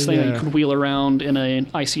base thing that you can wheel around in an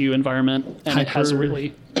ICU environment, and it has a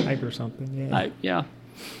really hyper something. Yeah.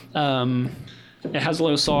 It has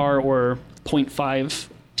low SAR, or 0.5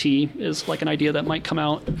 T is like an idea that might come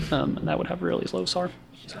out, and that would have really low SAR.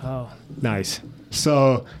 Oh, nice.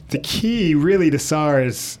 So the key really to SAR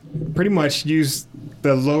is pretty much use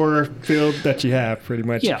the lower field that you have, pretty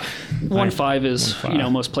much. Yeah, 1.5 is 1.5.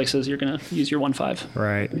 Most places you're gonna use your 1.5.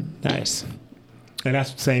 Right. Nice. And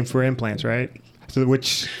that's the same for implants, right? So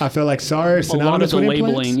which I feel like SAR is synonymous with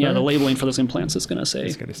implants. The labeling for those implants is gonna say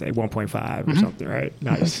 1.5 or something, right?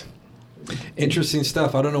 Nice. Interesting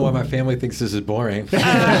stuff. I don't know why my family thinks this is boring.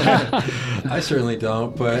 I certainly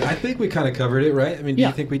don't, but I think we kind of covered it, right? I mean, do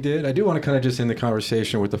you think we did? I do want to kind of just end the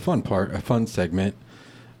conversation with the fun part, a fun segment.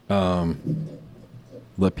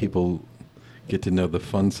 Let people get to know the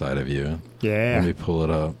fun side of you. Yeah. Let me pull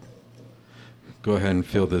it up. Go ahead and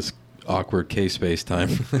fill this awkward K-space time.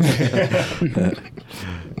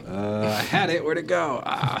 I had it. Where'd it go?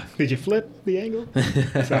 Did you flip the angle?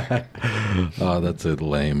 Sorry. Oh, that's a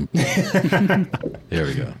lame. There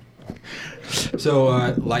we go.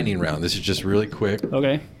 So, lightning round. This is just really quick.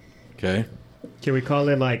 Okay. Can we call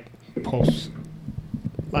it like pulse?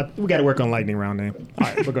 We got to work on lightning round name. All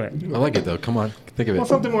right, well, go ahead. I like it though. Come on, think of it. Well,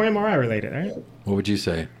 something more MRI related, right? What would you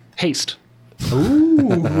say? Haste.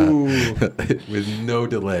 Ooh. With no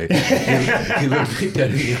delay. He looked me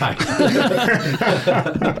dead in the eye.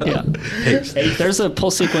 Yeah. Haste. There's a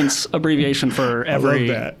pulse sequence abbreviation for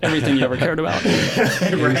everything you ever cared about.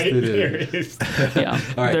 Right. There it is. Yeah.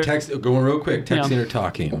 All right, going real quick. Texting or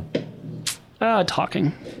talking?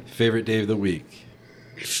 Talking. Favorite day of the week?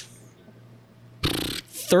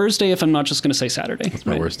 Thursday, if I'm not just going to say Saturday. That's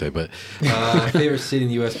my worst day, but favorite city in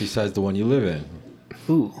the U.S. besides the one you live in?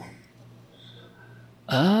 Ooh.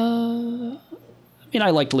 I mean, I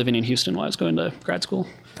liked living in Houston while I was going to grad school.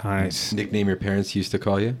 Nice. Nickname your parents used to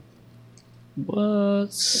call you?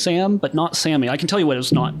 Sam, but not Sammy. I can tell you what it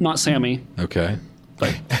was not Sammy. Okay.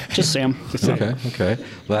 But just Sam. Okay.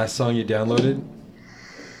 Last song you downloaded?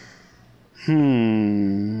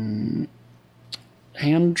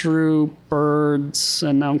 Andrew Bird's,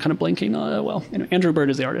 and now I'm kind of blanking. Andrew Bird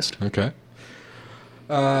is the artist. Okay.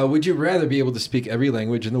 Would you rather be able to speak every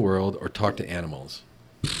language in the world or talk to animals?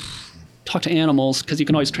 Talk to animals, because you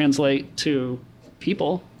can always translate to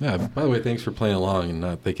people. Yeah, by the way, thanks for playing along and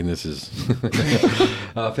not thinking this is...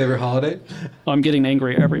 favorite holiday? Oh, I'm getting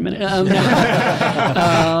angry every minute.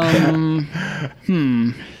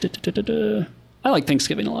 I like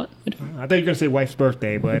Thanksgiving a lot. I thought you were going to say wife's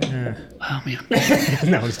birthday, but... Oh, man.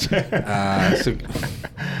 No, so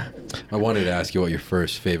I wanted to ask you what your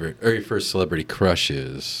first celebrity crush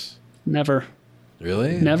is. Never.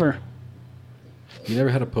 Really? Never. You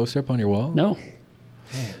never had a poster up on your wall? No.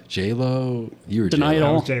 J-Lo? You were Deny it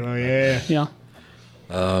all. J-Lo, yeah. Yeah.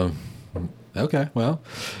 Okay, well,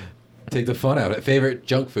 take the fun out of it. Favorite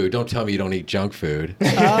junk food? Don't tell me you don't eat junk food.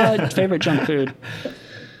 Favorite junk food?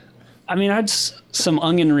 I mean, I had some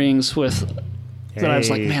onion rings that I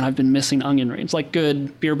was like, man, I've been missing onion rings. Like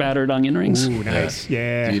good beer battered onion rings. Ooh, nice.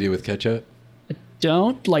 Yeah. Do you do it with ketchup?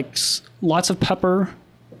 don't like lots of pepper.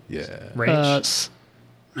 Yeah. Ranch.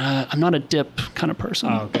 I'm not a dip kind of person.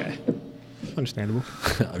 Oh, okay. Understandable.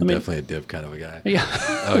 I'm definitely a dip kind of a guy. Yeah.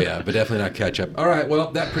 Oh, yeah, but definitely not ketchup. All right,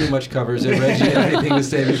 well, that pretty much covers it. Reggie, anything to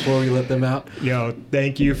say before we let them out? Yo,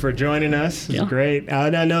 thank you for joining us. It's great.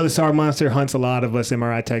 I know the SAR Monster hunts a lot of us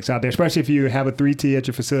MRI techs out there, especially if you have a 3T at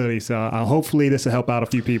your facility. So hopefully this will help out a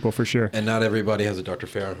few people for sure. And not everybody has a Dr.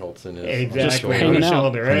 Fahrenholtz in his Exactly. shoulder. On the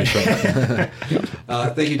shoulder,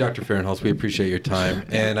 right? Thank you, Dr. Fahrenholtz. We appreciate your time.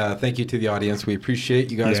 And thank you to the audience. We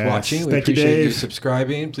appreciate you guys watching. We appreciate you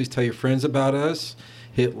subscribing. Please tell your friends about us.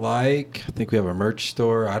 Hit like. I think we have a merch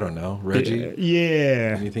store. I don't know. Reggie?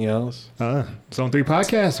 Yeah. Anything else? Zone 3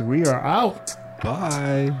 Podcast. We are out.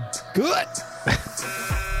 Bye. Good.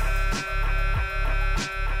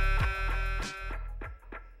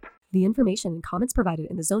 The information and comments provided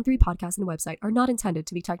in the Zone 3 podcast and website are not intended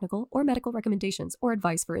to be technical or medical recommendations or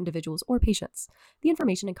advice for individuals or patients. The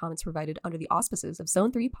information and comments provided under the auspices of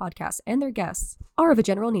Zone 3 podcasts and their guests are of a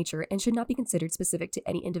general nature and should not be considered specific to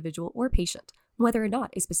any individual or patient, whether or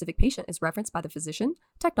not a specific patient is referenced by the physician,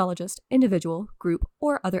 technologist, individual, group,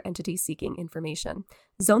 or other entity seeking information.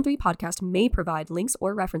 Zone 3 podcast may provide links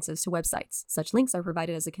or references to websites. Such links are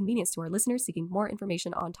provided as a convenience to our listeners seeking more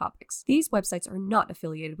information on topics. These websites are not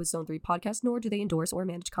affiliated with Zone 3 podcast, nor do they endorse or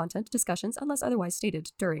manage content discussions unless otherwise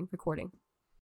stated during recording.